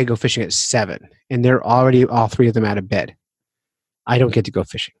let's say I go fishing at 7 and they're already all 3 of them out of bed, I don't get to go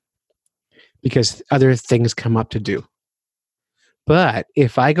fishing because other things come up to do. But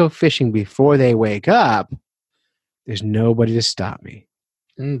if I go fishing before they wake up, there's nobody to stop me.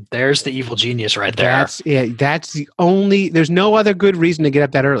 There's the evil genius right there. That's the only, there's no other good reason to get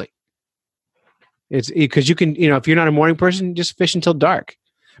up that early. It's because you can, if you're not a morning person, just fish until dark.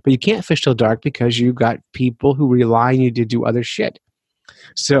 But you can't fish till dark because you've got people who rely on you to do other shit.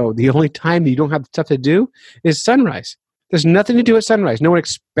 So the only time you don't have stuff to do is sunrise. There's nothing to do at sunrise. No one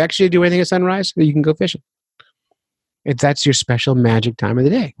expects you to do anything at sunrise, so you can go fishing. That's your special magic time of the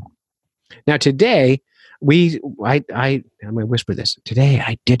day. Now today, I'm going to whisper this. Today,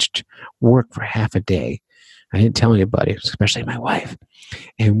 I ditched work for half a day. I didn't tell anybody, especially my wife.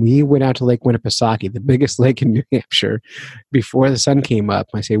 And we went out to Lake Winnipesaukee, the biggest lake in New Hampshire, before the sun came up.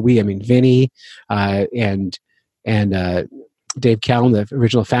 I say we, I mean Vinny and Dave Callan, the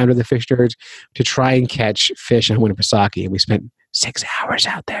original founder of the Fish Nerds, to try and catch fish on Winnipesaukee. And we spent 6 hours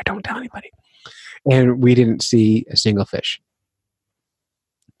out there. Don't tell anybody. And we didn't see a single fish.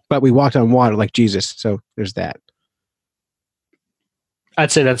 But we walked on water like Jesus. So there's that.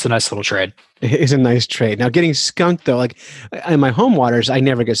 I'd say that's a nice little trade. It's a nice trade. Now, getting skunked, though, like in my home waters, I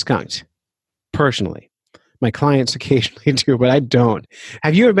never get skunked, personally. My clients occasionally do, but I don't.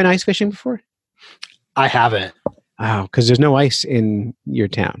 Have you ever been ice fishing before? I haven't. Oh, because there's no ice in your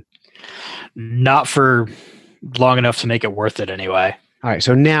town. Not for long enough to make it worth it anyway. All right,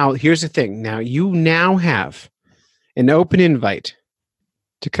 so now, here's the thing. Now, you now have an open invite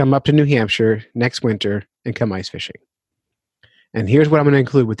to come up to New Hampshire next winter and come ice fishing. And here's what I'm going to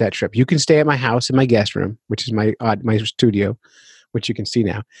include with that trip. You can stay at my house in my guest room, which is my studio, which you can see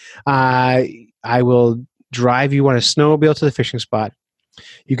now. I will drive you on a snowmobile to the fishing spot.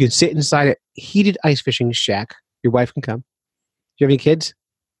 You can sit inside a heated ice fishing shack. Your wife can come. Do you have any kids?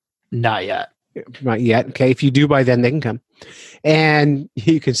 Not yet. Not yet. Okay. If you do by then, they can come. And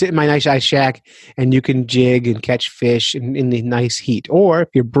you can sit in my nice ice shack and you can jig and catch fish in the nice heat. Or if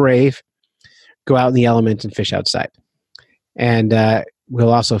you're brave, go out in the elements and fish outside. And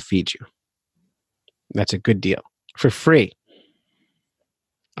we'll also feed you. That's a good deal. For free.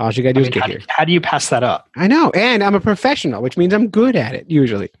 All you got to do is get here. How do you pass that up? I know. And I'm a professional, which means I'm good at it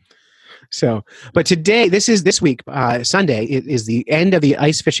usually. So, but today, this week, Sunday, it is the end of the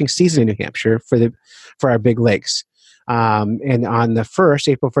ice fishing season in New Hampshire for our big lakes. And on the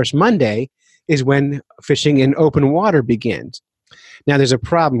April 1st, Monday, is when fishing in open water begins. Now, there's a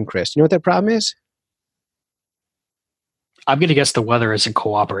problem, Chris. You know what that problem is? I'm going to guess the weather isn't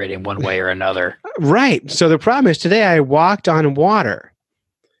cooperating one way or another. Right. So the problem is today I walked on water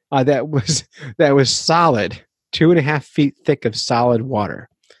that was solid, 2.5 feet thick of solid water.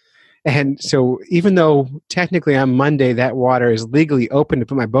 And so even though technically on Monday that water is legally open to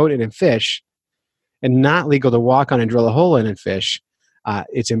put my boat in and fish and not legal to walk on and drill a hole in and fish,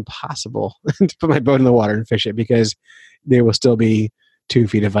 it's impossible to put my boat in the water and fish it because there will still be 2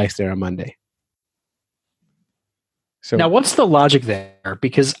 feet of ice there on Monday. So now, what's the logic there?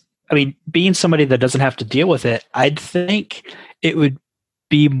 Because, I mean, being somebody that doesn't have to deal with it, I'd think it would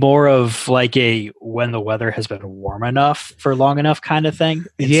be more of like a when the weather has been warm enough for long enough kind of thing.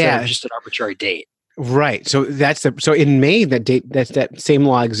 Instead of just an arbitrary date. Right. So so in May, that same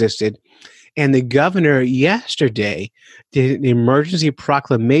law existed. And the governor yesterday did an emergency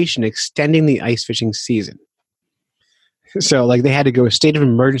proclamation extending the ice fishing season. So like they had to go a state of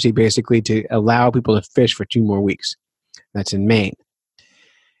emergency basically to allow people to fish for 2 more weeks. That's in Maine.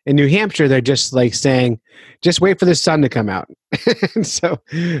 In New Hampshire, they're just like saying, just wait for the sun to come out. And so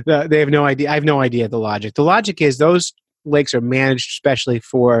they have no idea. I have no idea the logic. The logic is those lakes are managed especially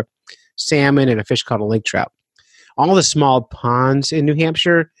for salmon and a fish called a lake trout. All the small ponds in New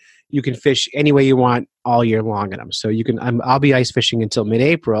Hampshire, you can fish any way you want all year long in them. So you can. I'll be ice fishing until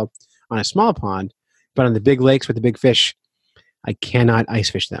mid-April on a small pond, but on the big lakes with the big fish, I cannot ice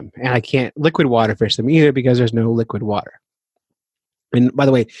fish them. And I can't liquid water fish them either because there's no liquid water. And by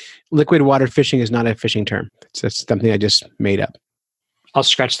the way, liquid water fishing is not a fishing term. It's something I just made up. I'll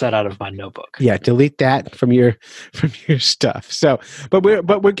scratch that out of my notebook. Yeah, delete that from your stuff. So, but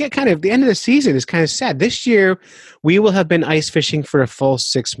we're get kind of the end of the season is kind of sad. This year, we will have been ice fishing for a full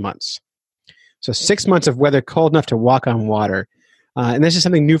 6 months. So 6 months of weather cold enough to walk on water, and this is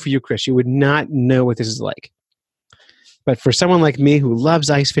something new for you, Chris. You would not know what this is like. But for someone like me who loves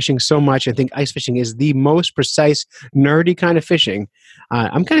ice fishing so much and think ice fishing is the most precise, nerdy kind of fishing,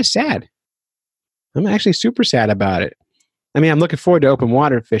 I'm kind of sad. I'm actually super sad about it. I mean, I'm looking forward to open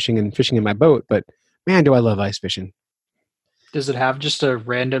water fishing and fishing in my boat, but man, do I love ice fishing. Does it have just a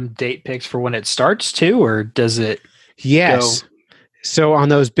random date picked for when it starts too, or does it? Yes. So on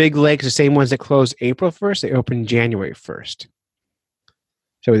those big lakes, the same ones that close April 1st, they open January 1st.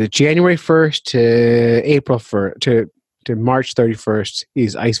 So the January 1st to April 1st to March 31st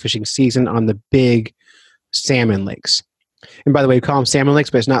is ice fishing season on the big salmon lakes. And by the way, we call them salmon lakes,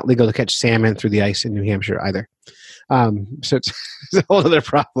 but it's not legal to catch salmon through the ice in New Hampshire either. So it's a whole other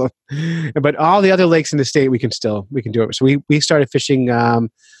problem. But all the other lakes in the state, we can do it. So we started fishing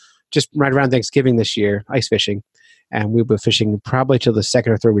just right around Thanksgiving this year, ice fishing, and we'll be fishing probably till the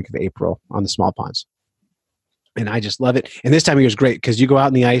second or third week of April on the small ponds. And I just love it. And this time of year is great because you go out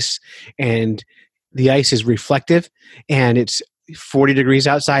in the ice and the ice is reflective and it's 40 degrees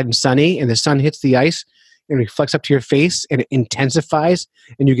outside and sunny, and the sun hits the ice and reflects up to your face and it intensifies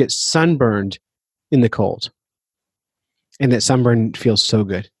and you get sunburned in the cold. And that sunburn feels so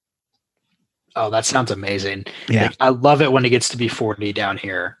good. Oh, that sounds amazing. Yeah. Like, I love it when it gets to be 40 down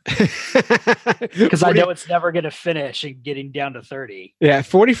here because I know it's never going to finish and getting down to 30. Yeah,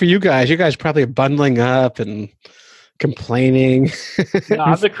 40 for you guys. You guys probably are bundling up and complaining. No,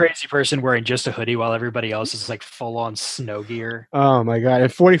 I'm the crazy person wearing just a hoodie while everybody else is like full on snow gear. Oh my God.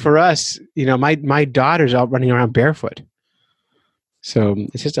 And 40 for us, my daughter's out running around barefoot. So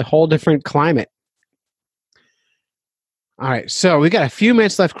it's just a whole different climate. All right. So we got a few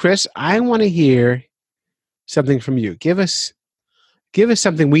minutes left, Chris. I want to hear something from you. Give us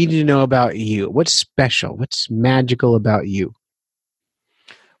something we need to know about you. What's special? What's magical about you?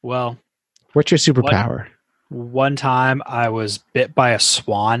 Well, What's your superpower? one time I was bit by a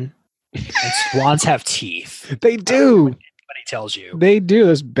swan, and swans have teeth. They do. Nobody tells you. They do.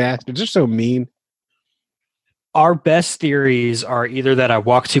 Those bastards. They're so mean. Our best theories are either that I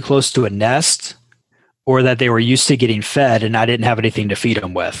walked too close to a nest or that they were used to getting fed and I didn't have anything to feed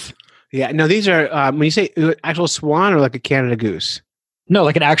them with. Yeah. No, these are, when you say actual swan or like a Canada goose? No,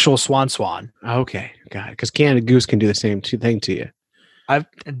 like an actual swan. Okay. Got it. Because Canada goose can do the same thing to you.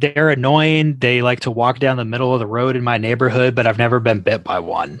 They're annoying. They like to walk down the middle of the road in my neighborhood, but I've never been bit by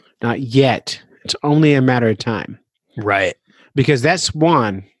one. Not yet. It's only a matter of time. Right. Because that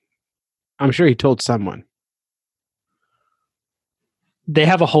swan, I'm sure he told someone. They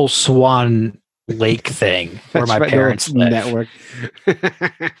have a whole swan lake thing where my parents live. Network.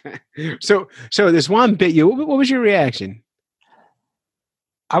 So this swan bit you. What was your reaction?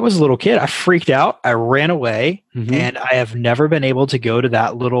 I was a little kid. I freaked out. I ran away, Mhm. and I have never been able to go to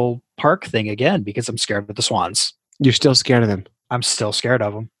that little park thing again because I'm scared of the swans. You're still scared of them. I'm still scared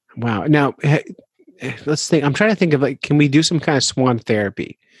of them. Wow. Now, let's think. I'm trying to think of can we do some kind of swan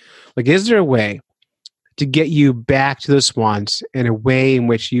therapy? Like, is there a way to get you back to the swans in a way in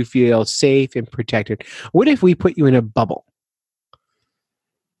which you feel safe and protected? What if we put you in a bubble?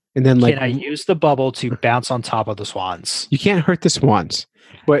 And then, Can I use the bubble to bounce on top of the swans? you can't hurt the swans,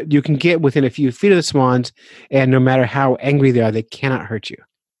 but you can get within a few feet of the swans, and no matter how angry they are, they cannot hurt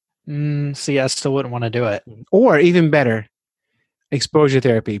you. See, I still wouldn't want to do it. Or even better, exposure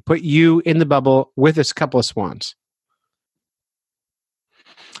therapy. Put you in the bubble with a couple of swans.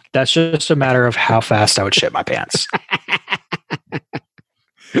 That's just a matter of how fast I would shit my pants.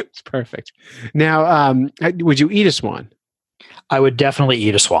 It's perfect. Now, would you eat a swan? I would definitely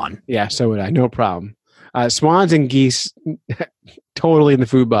eat a swan. Yeah, so would I. No problem. Swans and geese, totally in the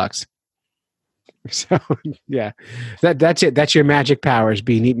food box. So yeah, that's it. That's your magic powers,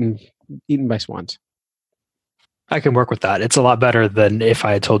 being eaten by swans. I can work with that. It's a lot better than if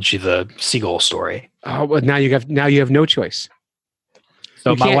I had told you the seagull story. Oh, well, now you have no choice.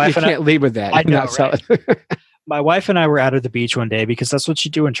 So you my wife and can't leave with that. I know, right? my wife and I were out at the beach one day because that's what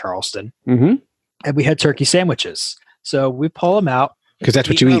you do in Charleston, Mm-hmm. and we had turkey sandwiches. So we pull them out Because that's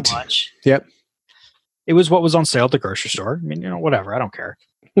what you our eat. lunch. Yep. It was what was on sale at the grocery store. I mean, whatever. I don't care.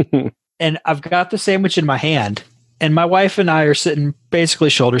 And I've got the sandwich in my hand, and my wife and I are sitting basically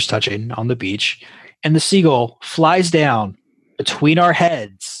shoulders touching on the beach, and the seagull flies down between our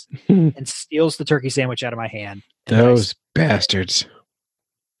heads and steals the turkey sandwich out of my hand. And Those bastards.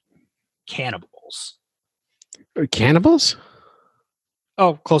 cannibals. Cannibals?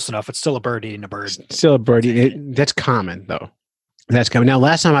 Oh, close enough. It's still a bird eating a bird. Still a bird. That's common, though. That's coming. Now,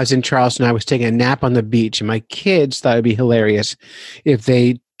 last time I was in Charleston, I was taking a nap on the beach, and my kids thought it'd be hilarious if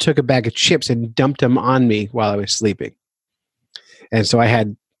they took a bag of chips and dumped them on me while I was sleeping. And so I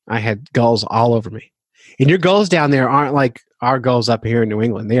had gulls all over me. And your gulls down there aren't like our gulls up here in New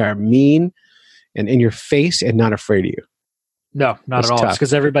England. They are mean and in your face and not afraid of you. No, not That's at all. tough. It's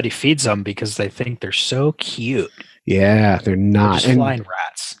because everybody feeds them because they think they're so cute. Yeah, they're They're not. just And, flying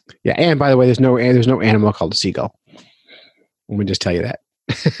rats. yeah, and by the way, there's no animal called a seagull. Let me just tell you that.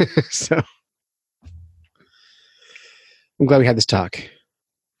 So I'm glad we had this talk.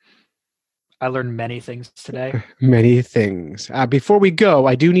 I learned many things today. Many things. Before we go,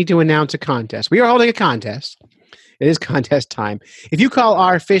 I do need to announce a contest. We are holding a contest. It is contest time. If you call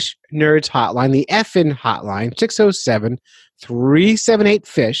our Fish Nerds hotline, the FN hotline,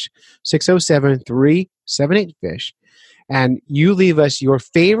 607-378-FISH, 607-378-FISH, and you leave us your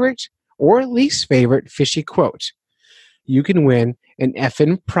favorite or least favorite fishy quote, you can win an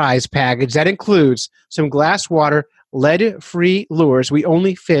effing prize package that includes some glass water, lead-free lures. We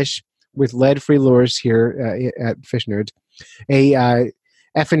only fish with lead-free lures here at Fish Nerds. A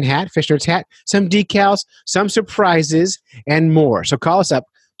effing hat, Fish Nerds hat, some decals, some surprises, and more. So call us up,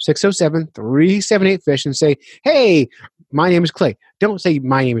 607-378-FISH, and say, hey, my name is Clay. Don't say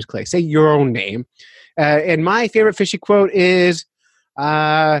my name is Clay. Say your own name. And my favorite fishy quote is,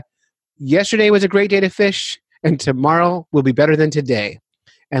 yesterday was a great day to fish, and tomorrow will be better than today.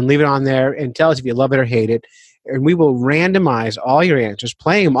 And leave it on there and tell us if you love it or hate it. And we will randomize all your answers,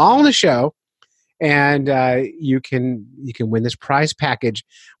 playing them all on the show, and you can win this prize package.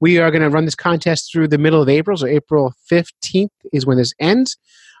 We are going to run this contest through the middle of April, so April 15th is when this ends.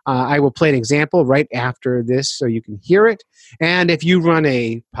 I will play an example right after this so you can hear it. And if you run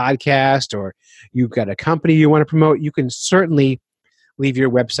a podcast or you've got a company you want to promote, you can certainly leave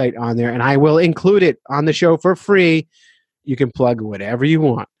your website on there, and I will include it on the show for free. You can plug whatever you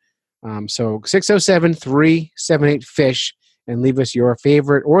want. So 607-378-FISH and leave us your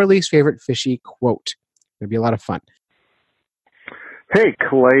favorite or least favorite fishy quote. It'll be a lot of fun. Hey,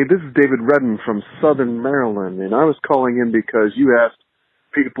 Clay, this is David Redden from Southern Maryland, and I was calling in because you asked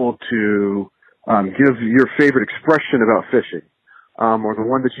people to give your favorite expression about fishing, or the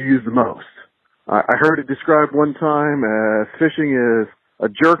one that you use the most. I heard it described one time as fishing is a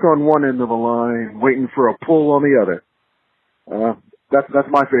jerk on one end of the line, waiting for a pull on the other. That's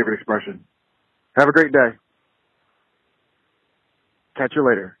my favorite expression. Have a great day. Catch you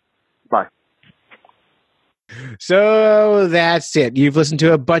later. Bye. So that's it. You've listened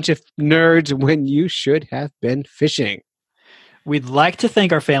to a bunch of nerds when you should have been fishing. We'd like to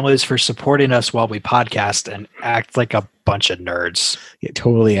thank our families for supporting us while we podcast and act like a bunch of nerds. Yeah,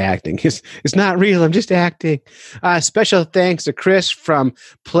 totally acting. It's not real. I'm just acting. Special thanks to Chris from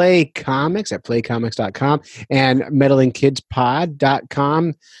Play Comics at playcomics.com and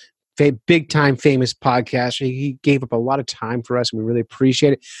meddlingkidspod.com. Big time famous podcaster. He gave up a lot of time for us, and we really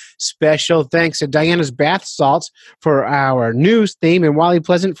appreciate it. Special thanks to Diana's Bath Salts for our news theme and Wally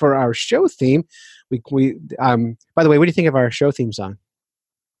Pleasant for our show theme. We by the way, what do you think of our show theme song?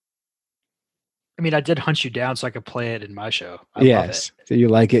 I mean, I did hunt you down so I could play it in my show. I love it. So you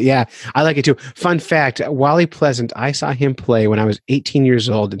like it? Yeah, I like it too. Fun fact, Wally Pleasant, I saw him play when I was 18 years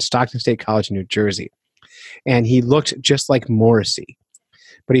old in Stockton State College in New Jersey. And he looked just like Morrissey.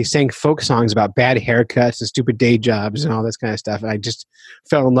 But he sang folk songs about bad haircuts and stupid day jobs and all this kind of stuff. And I just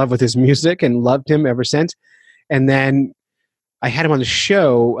fell in love with his music and loved him ever since. And then I had him on the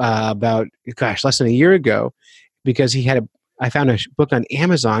show about, less than a year ago, because I found a book on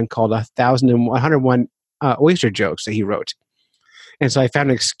Amazon called 1,101 Oyster Jokes that he wrote. And so I found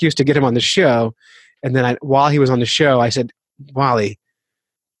an excuse to get him on the show. And then while he was on the show, I said, Wally,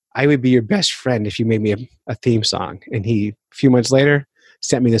 I would be your best friend if you made me a theme song. And he, a few months later,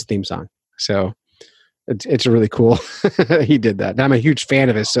 sent me this theme song. So it's really cool. He did that. And I'm a huge fan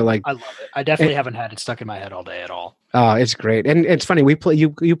of his. So I love it. I definitely haven't had it stuck in my head all day at all. Oh, it's great. And it's funny.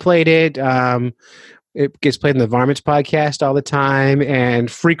 You played it. It gets played in the Varmints podcast all the time.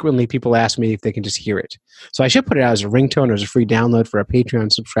 And frequently people ask me if they can just hear it. So I should put it out as a ringtone or as a free download for our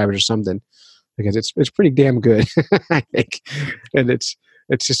Patreon subscribers or something, because it's pretty damn good, I think. And it's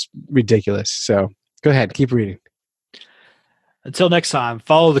just ridiculous. So go ahead. Keep reading. Until next time,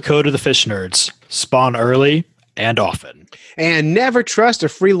 follow the code of the Fish Nerds. Spawn early and often. And never trust a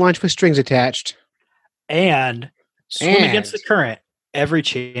free lunch with strings attached. And swim against the current every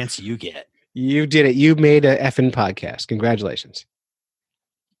chance you get. You did it. You made a effing podcast. Congratulations.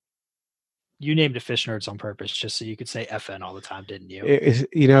 You named it Fish Nerds on purpose just so you could say FN all the time, didn't you?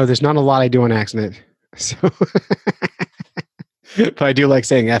 There's not a lot I do on accident. So but I do like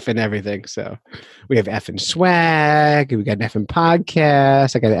saying F in everything. So we have F in swag. We got an F in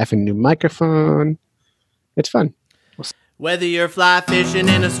podcast. I got an F in new microphone. It's fun. Whether you're fly fishing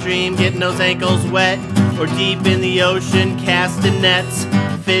in a stream, getting those ankles wet, or deep in the ocean, casting nets,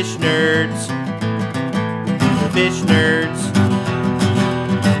 fish nerds. Fish nerds.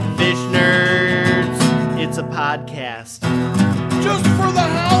 Fish nerds. It's a podcast. Just for the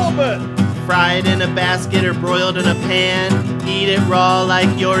halibut. Fried in a basket or broiled in a pan. Eat it raw like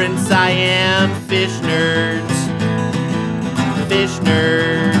you're in Siam. Fish nerds. Fish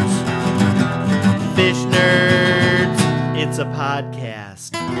nerds. Fish nerds. It's a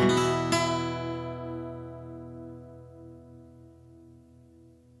podcast.